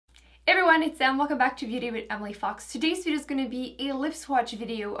Hey everyone, it's Sam. Welcome back to Beauty with Emily Fox. Today's video is going to be a lip swatch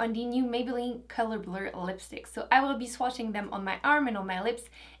video on the new Maybelline Color Blur lipsticks. So I will be swatching them on my arm and on my lips,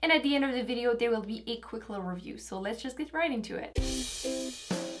 and at the end of the video there will be a quick little review. So let's just get right into it.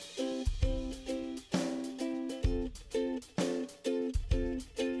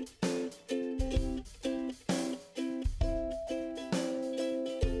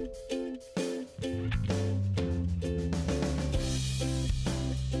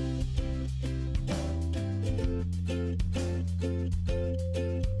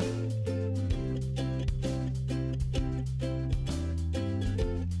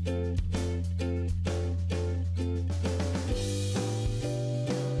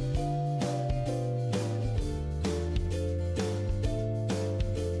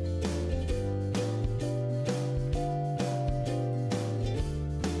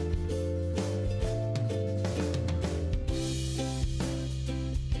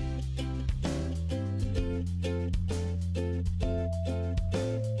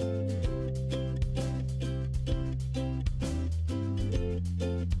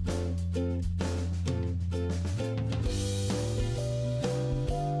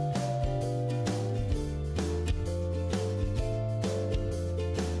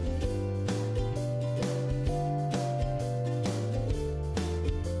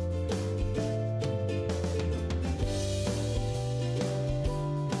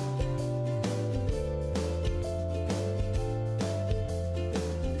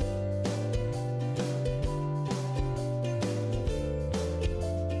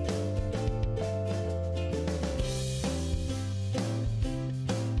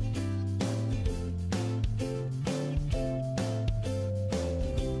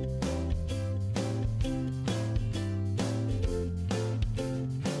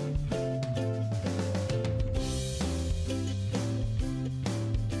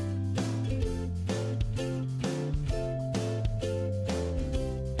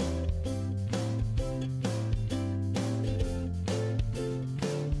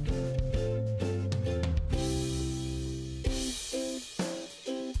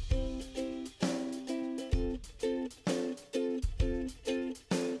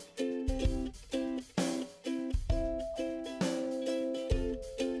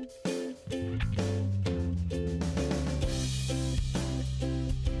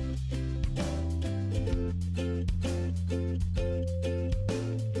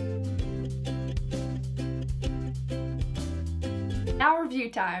 Now review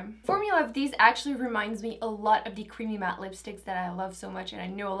time. Formula of these actually reminds me a lot of the creamy matte lipsticks that I love so much, and I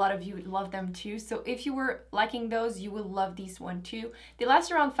know a lot of you would love them too. So if you were liking those, you will love these one too. They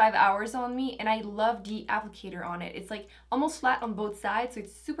last around 5 hours on me, and I love the applicator on it. It's like almost flat on both sides, so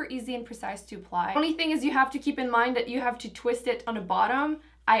it's super easy and precise to apply. Only thing is you have to keep in mind that you have to twist it on the bottom.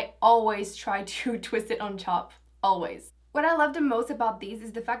 I always try to twist it on top, always. What I love the most about these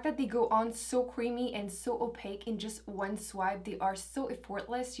is the fact that they go on so creamy and so opaque in just one swipe. They are so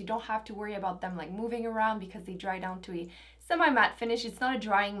effortless. You don't have to worry about them like moving around because they dry down to a semi-matte finish. It's not a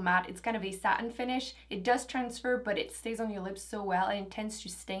drying matte, it's kind of a satin finish. It does transfer, but it stays on your lips so well and it tends to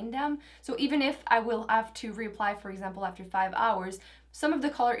stain them. So even if I will have to reapply, for example, after 5 hours, some of the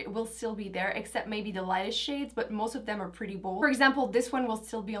color will still be there, except maybe the lightest shades, but most of them are pretty bold. For example, this one will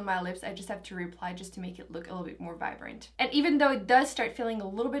still be on my lips. I just have to reapply just to make it look a little bit more vibrant. And even though it does start feeling a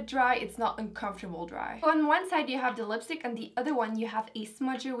little bit dry, it's not uncomfortable dry. So on one side you have the lipstick, on the other one you have a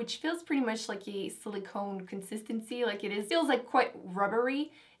smudger, which feels pretty much like a silicone consistency. Like it feels like quite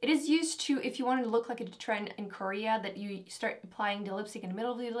rubbery. It is used to, if you want to look like a trend in Korea, that you start applying the lipstick in the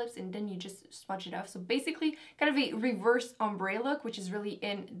middle of your lips and then you just smudge it off. So basically kind of a reverse ombre look, which is really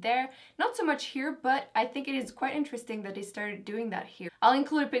in there. Not so much here, but I think it is quite interesting that they started doing that here. I'll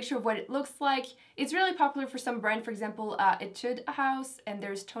include a picture of what it looks like. It's really popular for some brand, for example, Etude House, and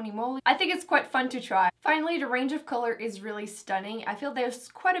there's Tony Moly. I think it's quite fun to try. Finally, the range of color is really stunning. I feel there's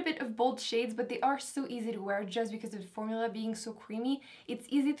quite a bit of bold shades, but they are so easy to wear just because of the formula being so creamy. It's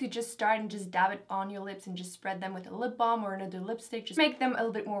easy to just start and just dab it on your lips and just spread them with a lip balm or another lipstick. Just make them a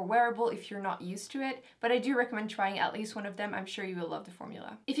little bit more wearable if you're not used to it, but I do recommend trying at least one of them. I'm sure you will love the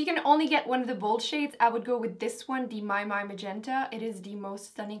formula. If you can only get one of the bold shades, I would go with this one, the My Magenta. It is the most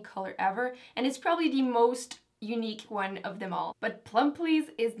stunning color ever, and it's probably the most unique one of them all. But Plum Please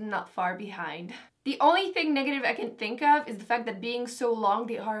is not far behind. The only thing negative I can think of is the fact that being so long,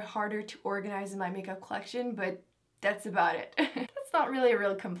 they are harder to organize in my makeup collection, but that's about it. That's not really a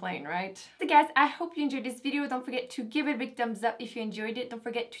real complaint, right? So guys, I hope you enjoyed this video. Don't forget to give it a big thumbs up if you enjoyed it. Don't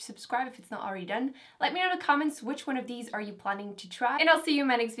forget to subscribe if it's not already done. Let me know in the comments which one of these are you planning to try. And I'll see you in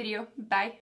my next video. Bye!